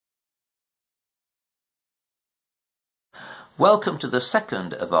Welcome to the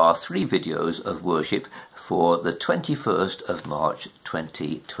second of our 3 videos of worship for the 21st of March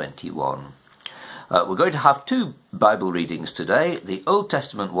 2021. We're going to have 2 Bible readings today, the Old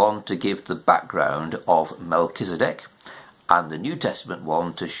Testament one to give the background of Melchizedek and the New Testament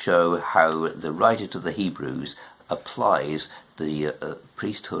one to show how the writer to the Hebrews applies the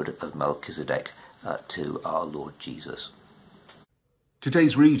priesthood of Melchizedek to our Lord Jesus.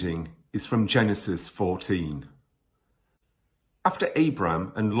 Today's reading is from Genesis 14. After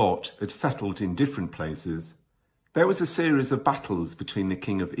Abram and Lot had settled in different places, there was a series of battles between the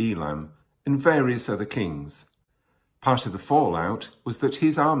king of Elam and various other kings. Part of the fallout was that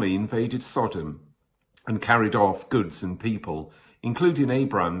his army invaded Sodom and carried off goods and people, including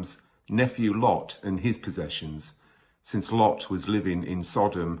Abram's nephew Lot and his possessions, since Lot was living in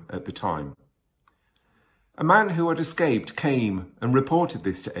Sodom at the time. A man who had escaped came and reported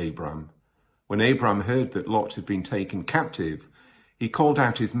this to Abram. When Abram heard that Lot had been taken captive, he called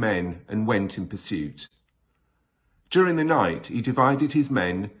out his men and went in pursuit. During the night, he divided his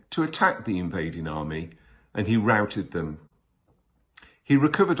men to attack the invading army, and he routed them. He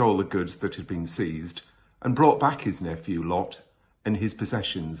recovered all the goods that had been seized and brought back his nephew Lot and his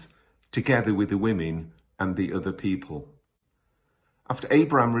possessions, together with the women and the other people. After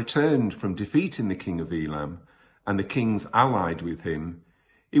Abram returned from defeating the king of Elam and the kings allied with him,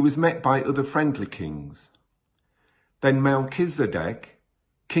 he was met by other friendly kings. Then Melchizedek,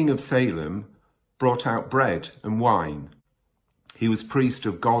 king of Salem, brought out bread and wine. He was priest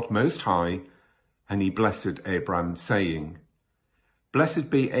of God Most High, and he blessed Abram, saying, "Blessed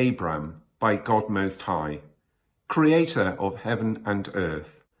be Abram by God Most High, creator of heaven and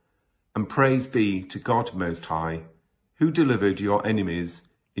earth, and praise be to God Most High, who delivered your enemies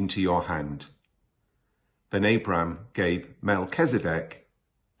into your hand." Then Abram gave Melchizedek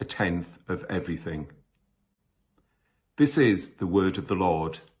 1/10 of everything. This is the word of the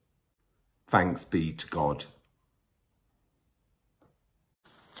Lord. Thanks be to God.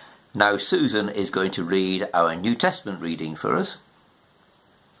 Now Susan is going to read our New Testament reading for us.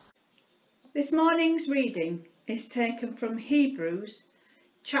 This morning's reading is taken from Hebrews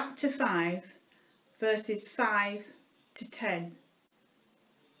chapter 5, verses 5 to 10.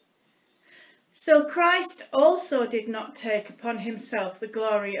 So Christ also did not take upon himself the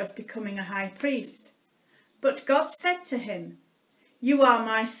glory of becoming a high priest, but God said to him, "You are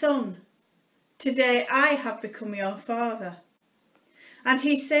my son. Today I have become your father." And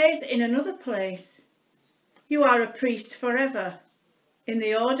he says in another place, "You are a priest forever, in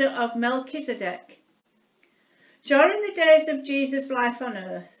the order of Melchizedek." During the days of Jesus' life on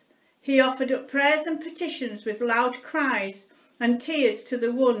earth, he offered up prayers and petitions with loud cries and tears to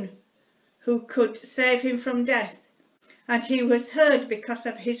the one who could save him from death, and he was heard because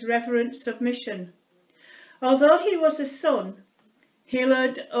of his reverent submission. Although he was a son, he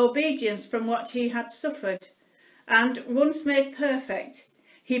learned obedience from what he had suffered, and once made perfect,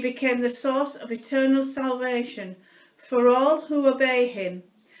 he became the source of eternal salvation for all who obey him,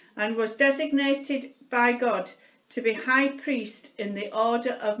 and was designated by God to be high priest in the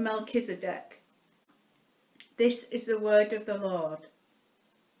order of Melchizedek. This is the word of the Lord.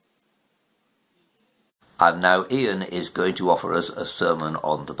 And now Ian is going to offer us a sermon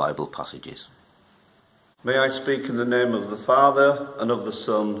on the Bible passages. May I speak in the name of the Father, and of the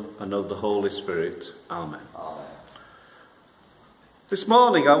Son, and of the Holy Spirit. Amen. Amen. This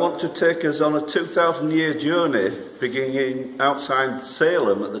morning I want to take us on a 2,000-year journey, beginning outside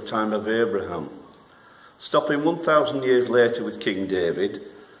Salem at the time of Abraham, stopping 1,000 years later with King David,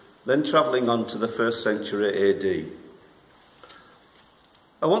 then travelling on to the 1st century AD.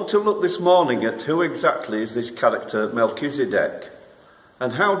 I want to look this morning at who exactly is this character Melchizedek,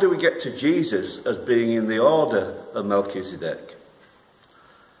 and how do we get to Jesus as being in the order of Melchizedek?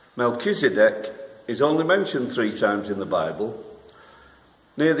 Melchizedek is only mentioned 3 times in the Bible,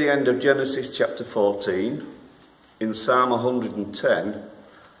 near the end of Genesis chapter 14, in Psalm 110,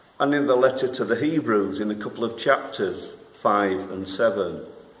 and in the letter to the Hebrews in a couple of chapters, 5 and 7.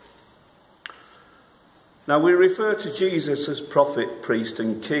 Now we refer to Jesus as prophet, priest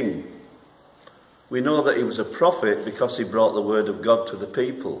and king. We know that he was a prophet because he brought the word of God to the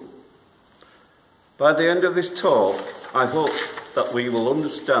people. By the end of this talk, I hope that we will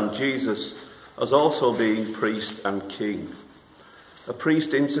understand Jesus as also being priest and king. A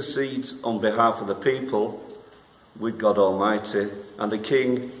priest intercedes on behalf of the people with God Almighty, and a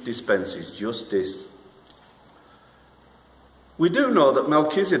king dispenses justice. We do know that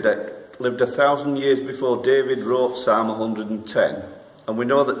Melchizedek lived 1,000 years before David wrote Psalm 110. And we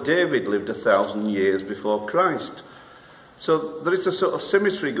know that David lived 1,000 years before Christ. So there is a sort of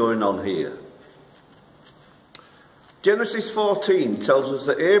symmetry going on here. Genesis 14 tells us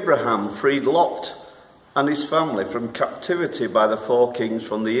that Abraham freed Lot and his family from captivity by the four kings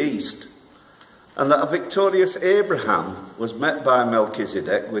from the east, and that a victorious Abraham was met by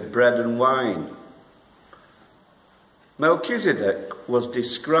Melchizedek with bread and wine. Melchizedek was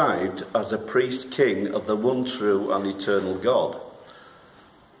described as a priest-king of the one true and eternal God.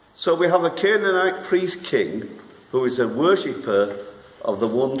 So we have a Canaanite priest-king who is a worshipper of the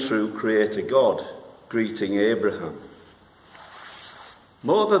one true Creator God, greeting Abraham.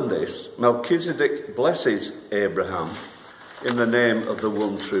 More than this, Melchizedek blesses Abraham in the name of the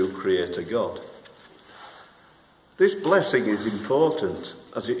one true Creator God. This blessing is important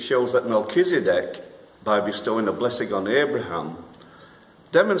as it shows that Melchizedek, by bestowing a blessing on Abraham,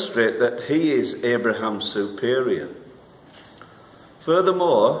 demonstrates that he is Abraham's superior.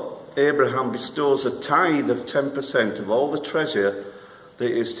 Furthermore, Abraham bestows a tithe of 10% of all the treasure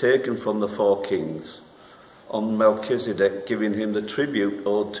that is taken from the four kings on Melchizedek, giving him the tribute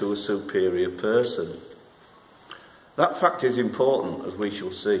owed to a superior person. That fact is important, as we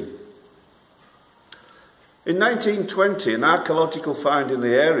shall see. In 1920, an archaeological find in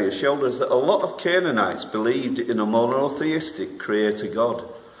the area showed us that a lot of Canaanites believed in a monotheistic creator God,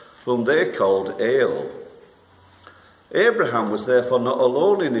 whom they called El. Abraham was therefore not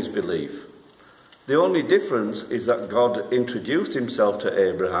alone in his belief. The only difference is that God introduced himself to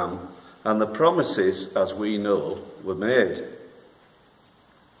Abraham, and the promises, as we know, were made.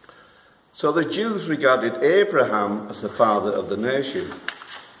 So the Jews regarded Abraham as the father of the nation.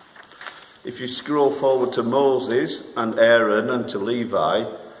 If you scroll forward to Moses and Aaron and to Levi,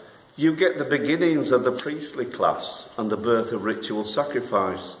 you get the beginnings of the priestly class and the birth of ritual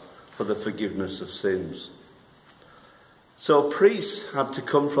sacrifice for the forgiveness of sins. So priests had to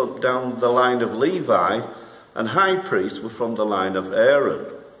come from down the line of Levi, and high priests were from the line of Aaron.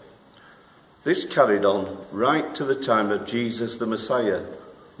 This carried on right to the time of Jesus the Messiah,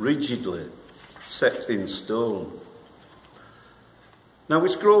 rigidly set in stone. Now we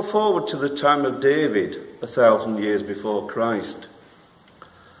scroll forward to the time of David, 1,000 years before Christ.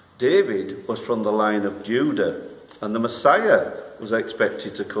 David was from the line of Judah, and the Messiah was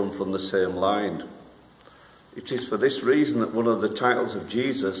expected to come from the same line. It is for this reason that one of the titles of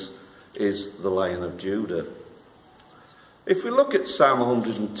Jesus is the Lion of Judah. If we look at Psalm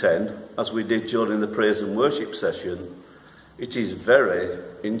 110, as we did during the praise and worship session, it is very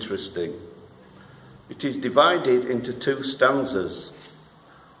interesting. It is divided into two stanzas.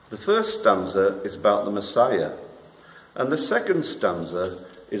 The first stanza is about the Messiah, and the second stanza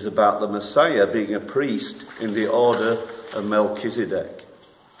is about the Messiah being a priest in the order of Melchizedek.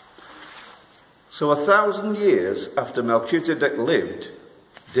 So 1,000 years after Melchizedek lived,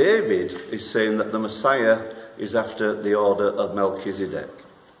 David is saying that the Messiah is after the order of Melchizedek.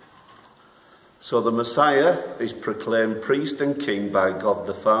 So the Messiah is proclaimed priest and king by God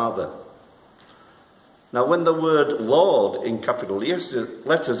the Father. Now when the word Lord in capital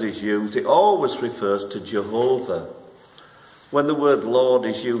letters is used, it always refers to Jehovah. When the word Lord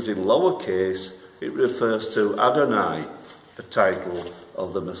is used in lowercase, it refers to Adonai, a title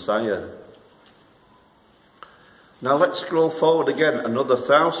of the Messiah. Now let's scroll forward again another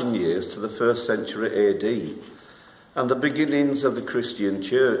 1,000 years to the 1st century AD and the beginnings of the Christian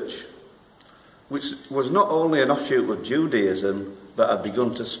church, which was not only an offshoot of Judaism, but had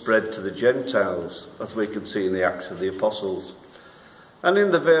begun to spread to the Gentiles, as we can see in the Acts of the Apostles, and in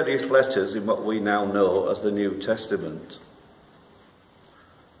the various letters in what we now know as the New Testament.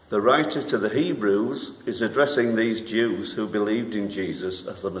 The writer to the Hebrews is addressing these Jews who believed in Jesus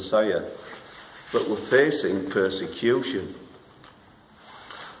as the Messiah, but were facing persecution.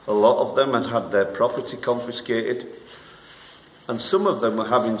 A lot of them had had their property confiscated, and some of them were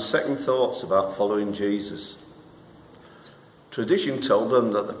having second thoughts about following Jesus. Tradition told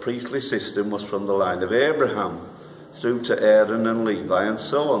them that the priestly system was from the line of Abraham, through to Aaron and Levi, and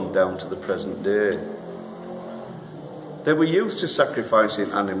so on down to the present day. They were used to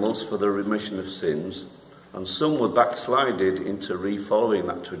sacrificing animals for the remission of sins, and some were backslided into re-following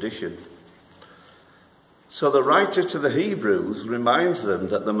that tradition. So the writer to the Hebrews reminds them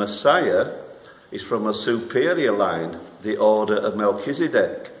that the Messiah is from a superior line, the order of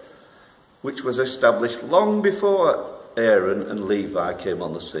Melchizedek, which was established long before Aaron and Levi came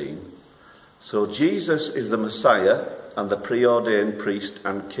on the scene. So Jesus is the Messiah and the preordained priest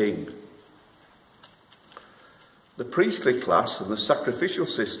and king. The priestly class and the sacrificial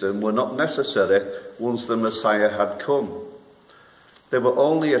system were not necessary once the Messiah had come. They were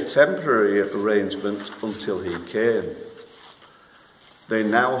only a temporary arrangement until he came. They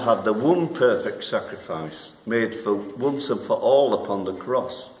now had the one perfect sacrifice made for once and for all upon the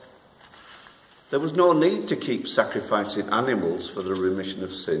cross. There was no need to keep sacrificing animals for the remission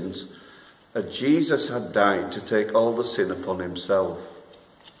of sins, as Jesus had died to take all the sin upon himself.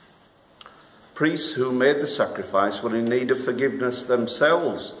 Priests who made the sacrifice were in need of forgiveness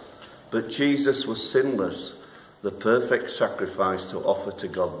themselves, but Jesus was sinless, the perfect sacrifice to offer to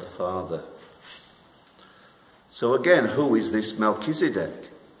God the Father. So again, who is this Melchizedek?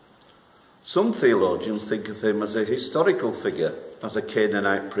 Some theologians think of him as a historical figure, as a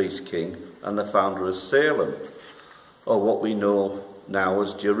Canaanite priest king and the founder of Salem, or what we know now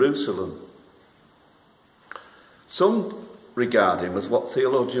as Jerusalem. Some regard him as what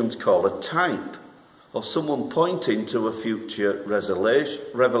theologians call a type, or someone pointing to a future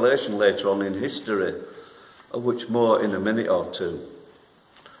revelation later on in history, of which more in a minute or two.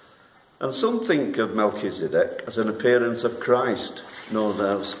 And some think of Melchizedek as an appearance of Christ, known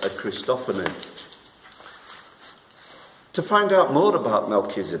as a Christophany. To find out more about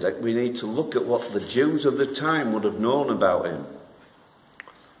Melchizedek, we need to look at what the Jews of the time would have known about him.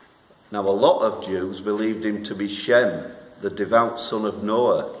 Now, a lot of Jews believed him to be Shem, the devout son of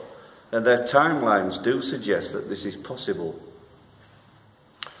Noah, and their timelines do suggest that this is possible.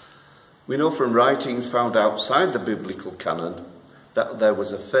 We know from writings found outside the biblical canon that there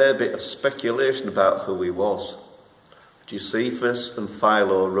was a fair bit of speculation about who he was. Josephus and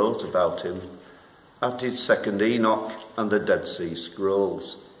Philo wrote about him, as did 2nd Enoch and the Dead Sea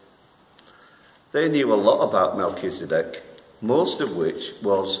Scrolls. They knew a lot about Melchizedek, most of which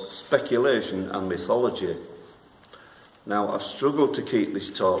was speculation and mythology. Now, I've struggled to keep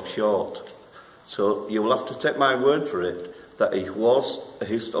this talk short, so you'll have to take my word for it that he was a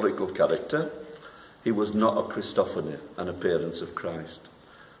historical character. He was not a Christophany, an appearance of Christ.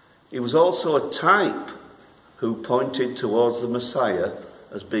 He was also a type who pointed towards the Messiah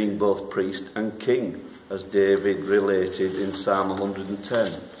as being both priest and king, as David related in Psalm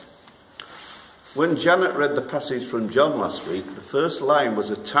 110. When Janet read the passage from John last week, the first line was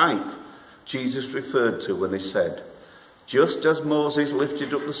a type Jesus referred to when he said, "Just as Moses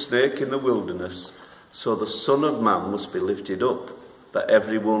lifted up the snake in the wilderness, so the Son of Man must be lifted up, that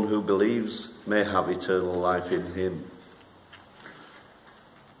everyone who believes may have eternal life in him."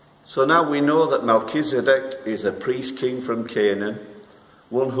 So now we know that Melchizedek is a priest king from Canaan,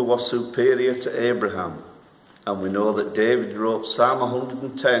 one who was superior to Abraham. And we know that David wrote Psalm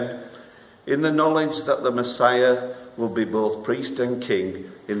 110 in the knowledge that the Messiah will be both priest and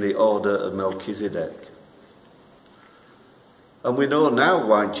king in the order of Melchizedek. And we know now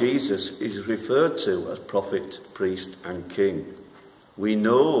why Jesus is referred to as prophet, priest and king. We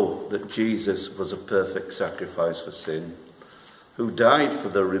know that Jesus was a perfect sacrifice for sin, who died for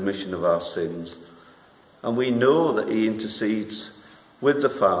the remission of our sins, and we know that he intercedes with the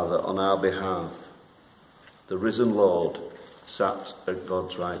Father on our behalf. The risen Lord sat at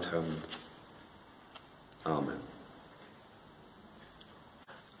God's right hand. Amen.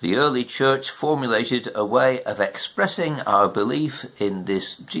 The early church formulated a way of expressing our belief in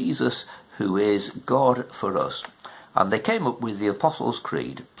this Jesus who is God for us, and they came up with the Apostles'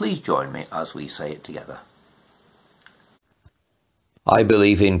 Creed. Please join me as we say it together. I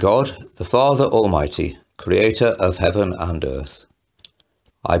believe in God, the Father Almighty, creator of heaven and earth.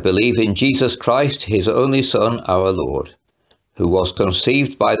 I believe in Jesus Christ, his only Son, our Lord, who was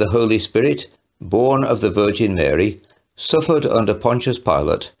conceived by the Holy Spirit, born of the Virgin Mary, suffered under Pontius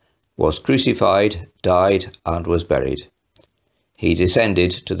Pilate, was crucified, died, and was buried. He descended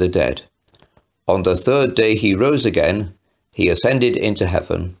to the dead. On the third day he rose again, he ascended into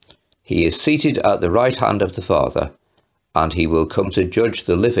heaven. He is seated at the right hand of the Father, and he will come to judge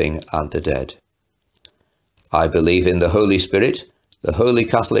the living and the dead. I believe in the Holy Spirit, the Holy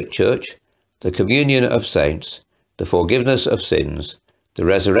Catholic Church, the communion of saints, the forgiveness of sins, the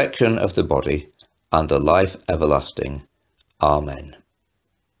resurrection of the body, and the life everlasting. Amen.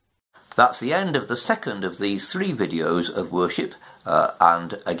 That's the end of the second of these 3 videos of worship,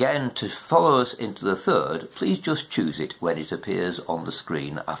 and again, to follow us into the third, please just choose it when it appears on the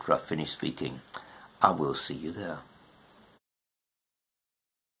screen after I've finished speaking. I will see you there.